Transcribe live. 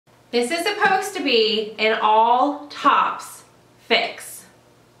This is supposed to be an all tops fix.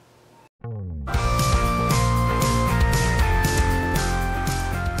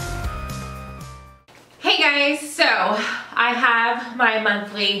 Hey guys, so I have my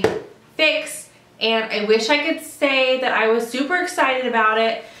monthly fix and I wish I could say that I was super excited about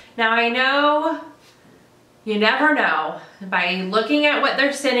it. Now I know you never know. By looking at what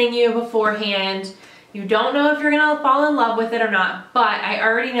they're sending you beforehand, you don't know if you're gonna fall in love with it or not, but I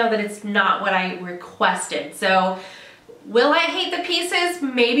already know that it's not what I requested. So will I hate the pieces?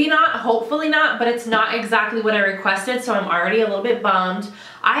 Maybe not, hopefully not, but it's not exactly what I requested, so I'm already a little bit bummed.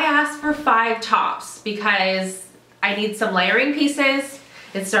 I asked for 5 tops because I need some layering pieces.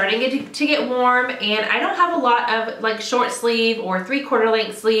 It's starting to get warm and I don't have a lot of like short sleeve or 3/4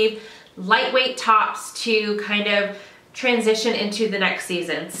 length sleeve, lightweight tops to kind of transition into the next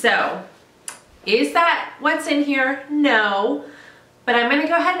season. So is that what's in here? No. But I'm gonna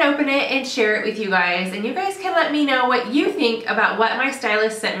go ahead and open it and share it with you guys, and you guys can let me know what you think about what my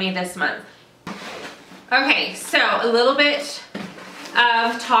stylist sent me this month. Okay, so a little bit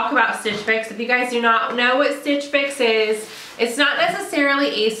of talk about Stitch Fix. If you guys do not know what Stitch Fix is, it's not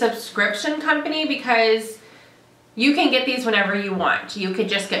necessarily a subscription company because you can get these whenever you want. You could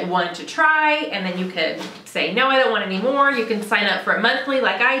just get one to try and then you could say, no, I don't want any more. You can sign up for it monthly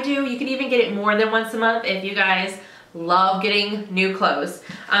like I do. You can even get it more than once a month if you guys love getting new clothes.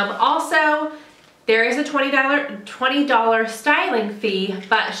 Also, there is a $20 styling fee,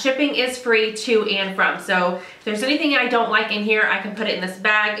 but shipping is free to and from. So if there's anything I don't like in here, I can put it in this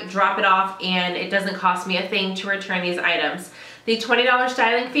bag, drop it off, and it doesn't cost me a thing to return these items. The $20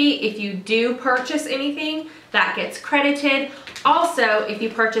 styling fee, if you do purchase anything, that gets credited. Also, if you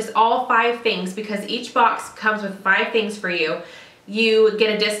purchase all 5 things, because each box comes with 5 things for you, you get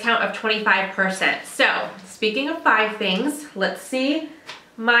a discount of 25%. So, speaking of 5 things, let's see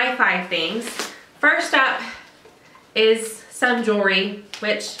my 5 things. First up is some jewelry,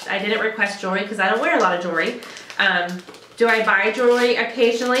 which I didn't request jewelry because I don't wear a lot of jewelry. Do I buy jewelry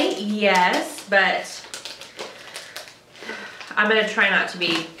occasionally? Yes, but I'm gonna try not to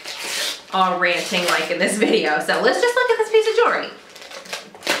be all ranting like in this video. So let's just look at this piece of jewelry.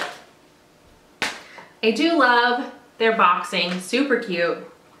 I do love their boxing, super cute.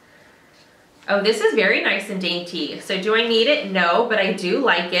 Oh, this is very nice and dainty. So do I need it? No, but I do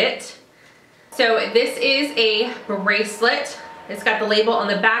like it. So this is a bracelet. It's got the label on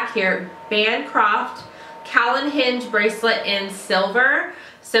the back here, Bancroft Callan hinge bracelet in silver.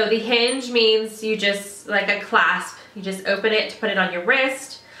 So the hinge means you just, like a clasp, you just open it to put it on your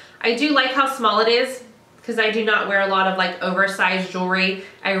wrist. I do like how small it is because I do not wear a lot of like oversized jewelry.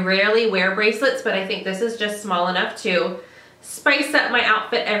 I rarely wear bracelets, but I think this is just small enough to spice up my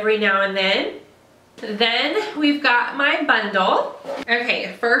outfit every now and then. Then we've got my bundle.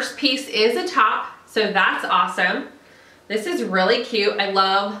 Okay, first piece is a top, so that's awesome. This is really cute. I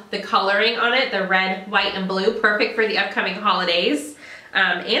love the coloring on it, the red, white, and blue, perfect for the upcoming holidays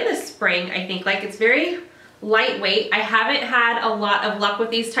and the spring. I think like it's very lightweight. I haven't had a lot of luck with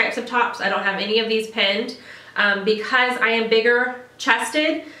these types of tops. I don't have any of these pinned because I am bigger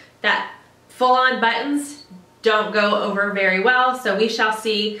chested. That full-on buttons don't go over very well, so we shall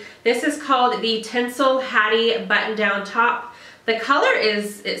see. This is called the Tinsel Hattie button-down top. The color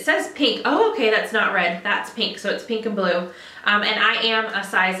is, it says pink. Oh, okay, that's not red. That's pink, so it's pink and blue. And I am a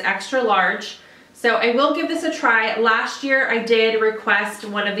size extra large. So I will give this a try. Last year I did request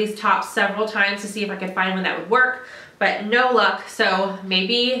one of these tops several times to see if I could find one that would work, but no luck. So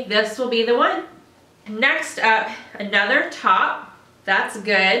maybe this will be the one. Next up, another top. That's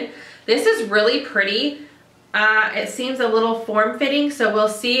good. This is really pretty. It seems a little form-fitting, so we'll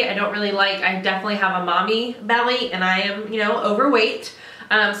see. I definitely have a mommy belly and I am, overweight.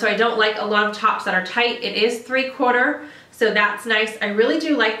 So I don't like a lot of tops that are tight. It is 3/4. So that's nice. I really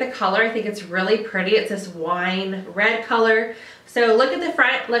do like the color. I think it's really pretty. It's this wine red color. So look at the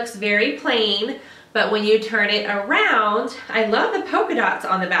front, looks very plain, but when you turn it around, I love the polka dots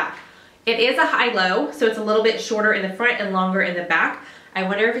on the back. It is a high-low, so it's a little bit shorter in the front and longer in the back. I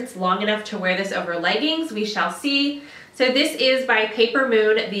wonder if it's long enough to wear this over leggings. We shall see. So this is by Paper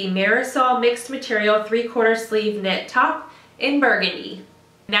Moon, the Marisol mixed material 3/4 sleeve knit top in burgundy.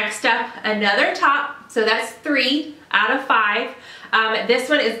 Next up, another top. So that's 3 out of 5. This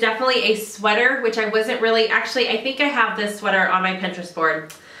one is definitely a sweater, which I wasn't really, actually I think I have this sweater on my Pinterest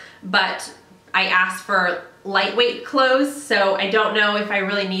board, but I asked for lightweight clothes, so I don't know if I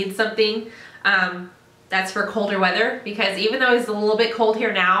really need something that's for colder weather, because even though it's a little bit cold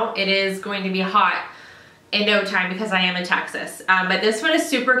here now, it is going to be hot in no time because I am in Texas. But this one is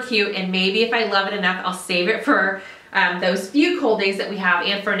super cute, and maybe if I love it enough, I'll save it for those few cold days that we have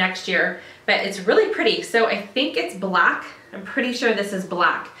and for next year. But it's really pretty. So I think it's black. I'm pretty sure this is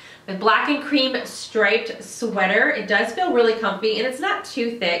black. The black and cream striped sweater. It does feel really comfy and it's not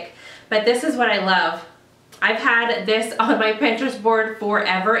too thick, but this is what I love. I've had this on my Pinterest board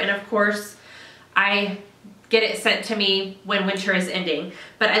forever, and of course I get it sent to me when winter is ending.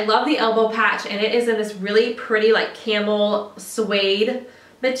 But I love the elbow patch, and it is in this really pretty like camel suede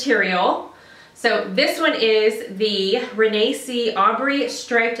material. So this one is the Renee C. Aubrey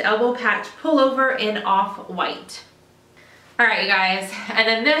striped elbow patch pullover in off-white. All right, you guys, and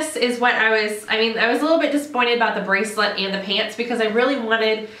then this is what I was a little bit disappointed about the bracelet and the pants because I really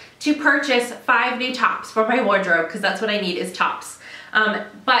wanted to purchase 5 new tops for my wardrobe because that's what I need is tops.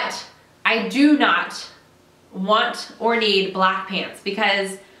 But I do not want or need black pants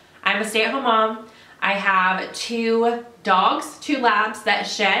because I'm a stay-at-home mom. I have 2 dogs, 2 labs that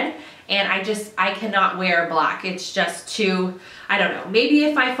shed, and I cannot wear black. It's just too, I don't know. Maybe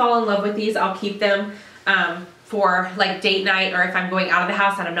if I fall in love with these, I'll keep them for like date night or if I'm going out of the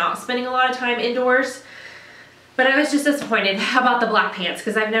house and I'm not spending a lot of time indoors. But I was just disappointed about the black pants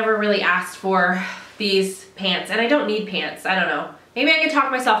because I've never really asked for these pants and I don't need pants. I don't know. Maybe I can talk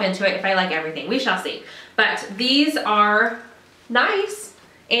myself into it if I like everything. We shall see. But these are nice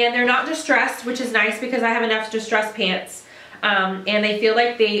and they're not distressed, which is nice because I have enough distressed pants. And they feel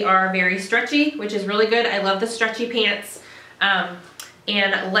like they are very stretchy, which is really good. I love the stretchy pants.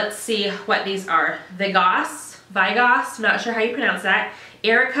 And let's see what these are. Vigos, not sure how you pronounce that.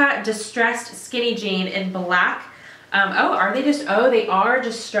 Erica Distressed Skinny Jean in black. Oh, are they just, oh, they are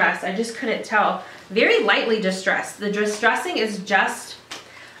distressed. I just couldn't tell. Very lightly distressed. The distressing is just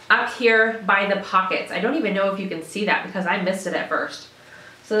up here by the pockets. I don't even know if you can see that because I missed it at first.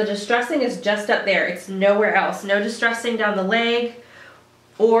 So the distressing is just up there. It's nowhere else. No distressing down the leg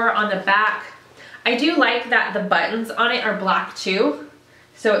or on the back. I do like that the buttons on it are black too.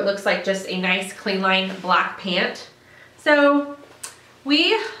 So it looks like just a nice clean line black pant. So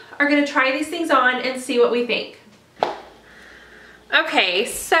we are gonna try these things on and see what we think. Okay,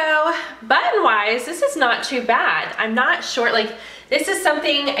 so button-wise, this is not too bad. I'm not sure, like, this is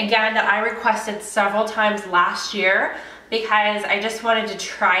something, again, that I requested several times last year because I just wanted to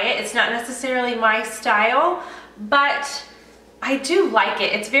try it. It's not necessarily my style, but I do like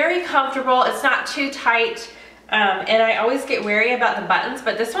it. It's very comfortable. It's not too tight. And I always get wary about the buttons,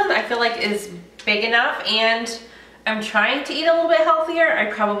 but this one I feel like is big enough, and I'm trying to eat a little bit healthier.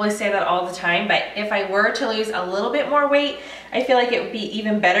 I probably say that all the time, but if I were to lose a little bit more weight, I feel like it would be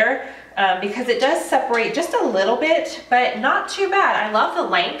even better because it does separate just a little bit, but not too bad. I love the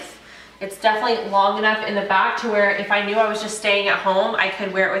length. It's definitely long enough in the back to where if I knew I was just staying at home, I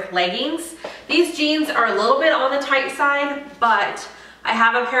could wear it with leggings. These jeans are a little bit on the tight side, but I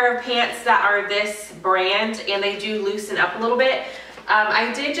have a pair of pants that are this brand and they do loosen up a little bit.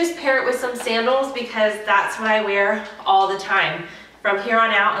 I did just pair it with some sandals because that's what I wear all the time from here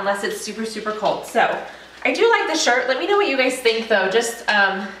on out unless it's super, super cold. So I do like the shirt. Let me know what you guys think though. Just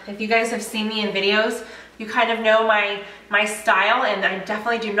if you guys have seen me in videos, you kind of know my style, and I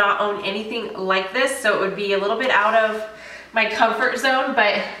definitely do not own anything like this, so it would be a little bit out of my comfort zone,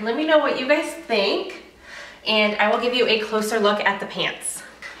 but let me know what you guys think and I will give you a closer look at the pants.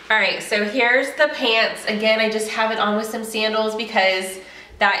 All right, so here's the pants. Again, I just have it on with some sandals because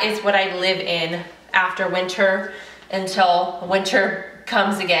that is what I live in after winter until winter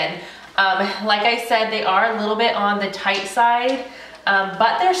comes again. Like I said, they are a little bit on the tight side,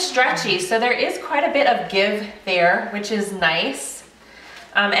 but they're stretchy, so there is quite a bit of give there, which is nice.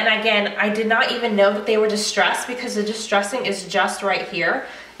 And again, I did not even know that they were distressed because the distressing is just right here.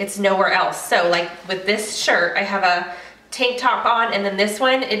 It's nowhere else. So like with this shirt, I have a tank top on, and then this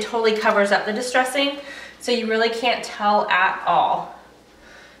one, it totally covers up the distressing, so you really can't tell at all.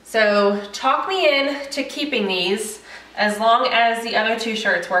 So talk me in to keeping these as long as the other 2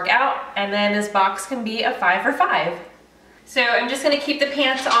 shirts work out, and then this box can be a 5 for 5. So I'm just gonna keep the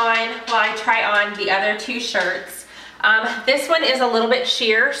pants on while I try on the other 2 shirts. This one is a little bit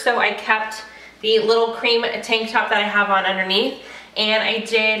sheer, so I kept the little cream tank top that I have on underneath, and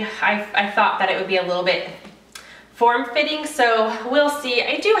I thought that it would be a little bit form-fitting, so we'll see.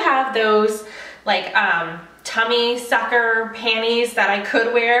 I do have those like tummy sucker panties that I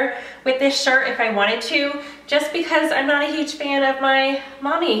could wear with this shirt if I wanted to, just because I'm not a huge fan of my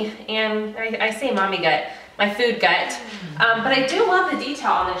mommy, and I say mommy gut, my food gut. But I do love the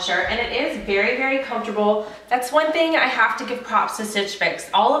detail on this shirt, and it is very, very comfortable. That's one thing I have to give props to Stitch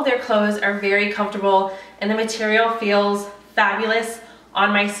Fix. All of their clothes are very comfortable, and the material feels fabulous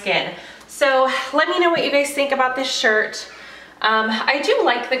on my skin. So let me know what you guys think about this shirt. I do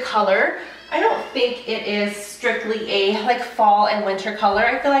like the color. I don't think it is strictly a like fall and winter color.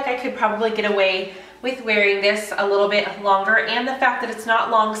 I feel like I could probably get away with wearing this a little bit longer, and the fact that it's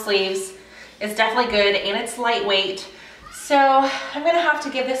not long sleeves is definitely good, and it's lightweight. So I'm gonna have to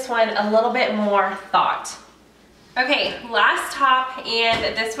give this one a little bit more thought. Okay, last top,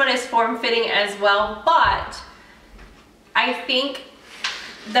 and this one is form-fitting as well, but I think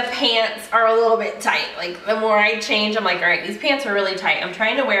the pants are a little bit tight. Like the more I change, I'm like, all right, these pants are really tight. I'm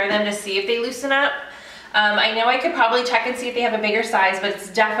trying to wear them to see if they loosen up. I know I could probably check and see if they have a bigger size, but it's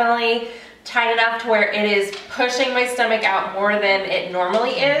definitely tight enough to where it is pushing my stomach out more than it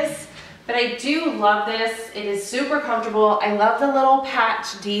normally is. But I do love this. It is super comfortable. I love the little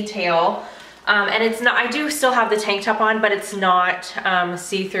patch detail. And it's not, I do still have the tank top on, but it's not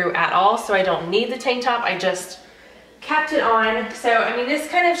see-through at all, so I don't need the tank top. I just kept it on. So, I mean, this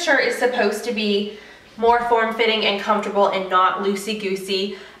kind of shirt is supposed to be more form-fitting and comfortable and not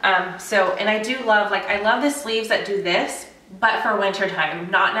loosey-goosey. And I do love, like, I love the sleeves that do this, but for winter time,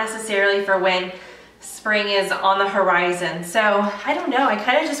 not necessarily for when spring is on the horizon. So, I don't know, I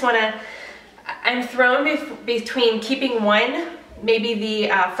kind of just want to, I'm thrown between keeping one, maybe the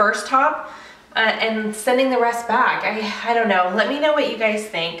first top, and sending the rest back. I don't know. Let me know what you guys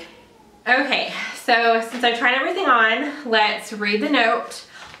think. Okay, so since I've tried everything on, let's read the note,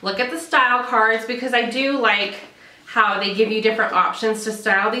 look at the style cards, because I do like how they give you different options to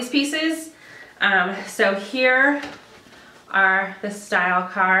style these pieces. So here are the style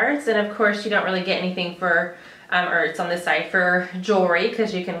cards, and of course you don't really get anything for, or it's on this side for jewelry,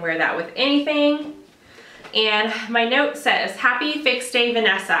 because you can wear that with anything. And my note says, Happy Fix Day,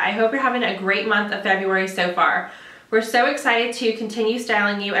 Vanessa. I hope you're having a great month of February so far. We're so excited to continue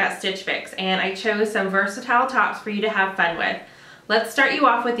styling you at Stitch Fix, and I chose some versatile tops for you to have fun with. Let's start you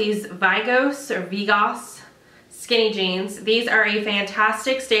off with these Vigos skinny jeans. These are a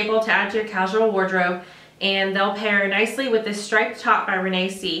fantastic staple to add to your casual wardrobe, and they'll pair nicely with this striped top by Renee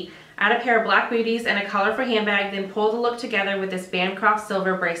C. Add a pair of black booties and a colorful handbag, then pull the look together with this Bancroft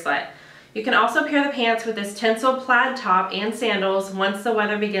silver bracelet. You can also pair the pants with this tinsel plaid top and sandals once the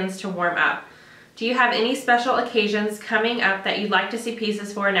weather begins to warm up. Do you have any special occasions coming up that you'd like to see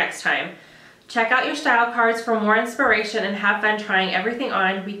pieces for next time? Check out your style cards for more inspiration and have fun trying everything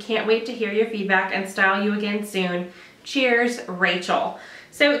on. We can't wait to hear your feedback and style you again soon. Cheers, Rachel.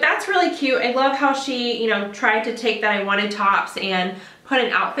 So that's really cute. I love how she, tried to take that I wanted tops and put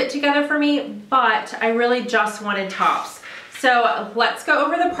an outfit together for me, but I really just wanted tops. So let's go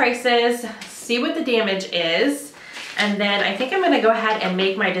over the prices, see what the damage is, and then I think I'm gonna go ahead and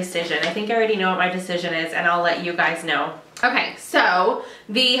make my decision. I think I already know what my decision is, and I'll let you guys know. Okay, so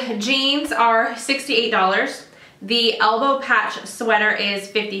the jeans are $68. The elbow patch sweater is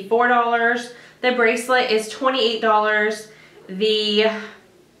 $54. The bracelet is $28. The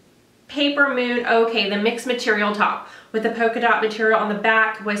paper moon, okay, the mixed material top with the polka dot material on the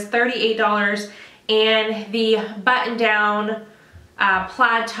back was $38. And the button down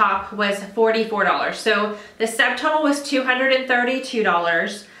plaid top was $44. So the subtotal was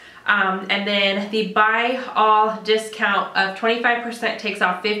 $232. And then the buy all discount of 25% takes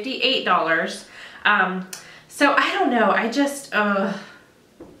off $58. So I don't know, I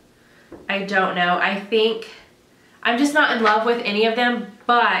don't know. I think I'm just not in love with any of them,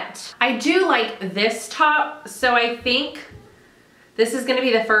 but I do like this top, so I think this is gonna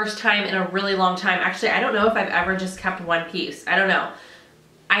be the first time in a really long time. Actually, I don't know if I've ever just kept one piece. I don't know.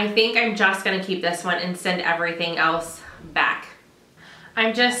 I think I'm just gonna keep this one and send everything else back.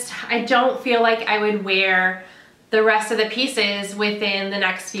 I don't feel like I would wear the rest of the pieces within the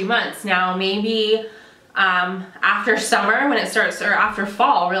next few months. Now, maybe after summer when it starts, or after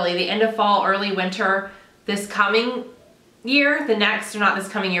fall really, the end of fall, early winter, this coming year, not this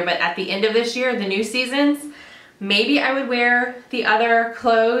coming year, but at the end of this year, the new seasons, maybe I would wear the other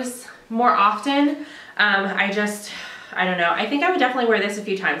clothes more often. I don't know. I think I would definitely wear this a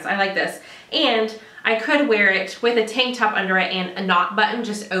few times. I like this. And I could wear it with a tank top under it and a knot button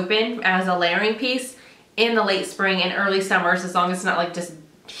just open as a layering piece in the late spring and early summers, as long as it's not like just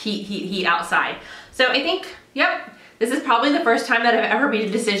heat outside. So I think, yep, this is probably the first time that I've ever made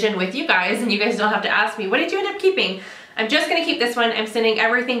a decision with you guys, and you guys don't have to ask me, what did you end up keeping? I'm just gonna keep this one. I'm sending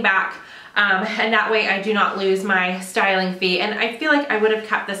everything back. And that way I do not lose my styling fee. And I feel like I would have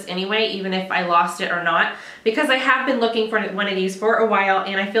kept this anyway, even if I lost it or not, because I have been looking for one of these for a while,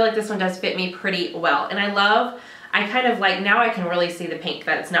 and I feel like this one does fit me pretty well. And I kind of like, now I can really see the pink,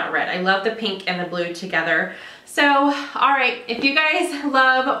 that it's not red. I love the pink and the blue together. So, all right, if you guys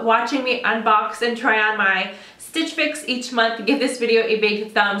love watching me unbox and try on my Stitch Fix each month, give this video a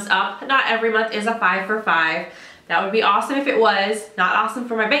big thumbs up. Not every month is a 5 for 5. That would be awesome if it was. Not awesome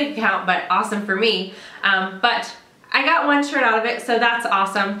for my bank account, but awesome for me. But I got one shirt out of it, so that's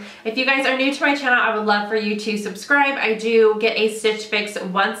awesome. If you guys are new to my channel, I would love for you to subscribe. I do get a Stitch Fix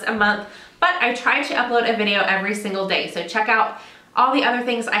once a month, but I try to upload a video every single day. So check out all the other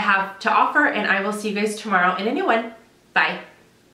things I have to offer, and I will see you guys tomorrow in a new one. Bye.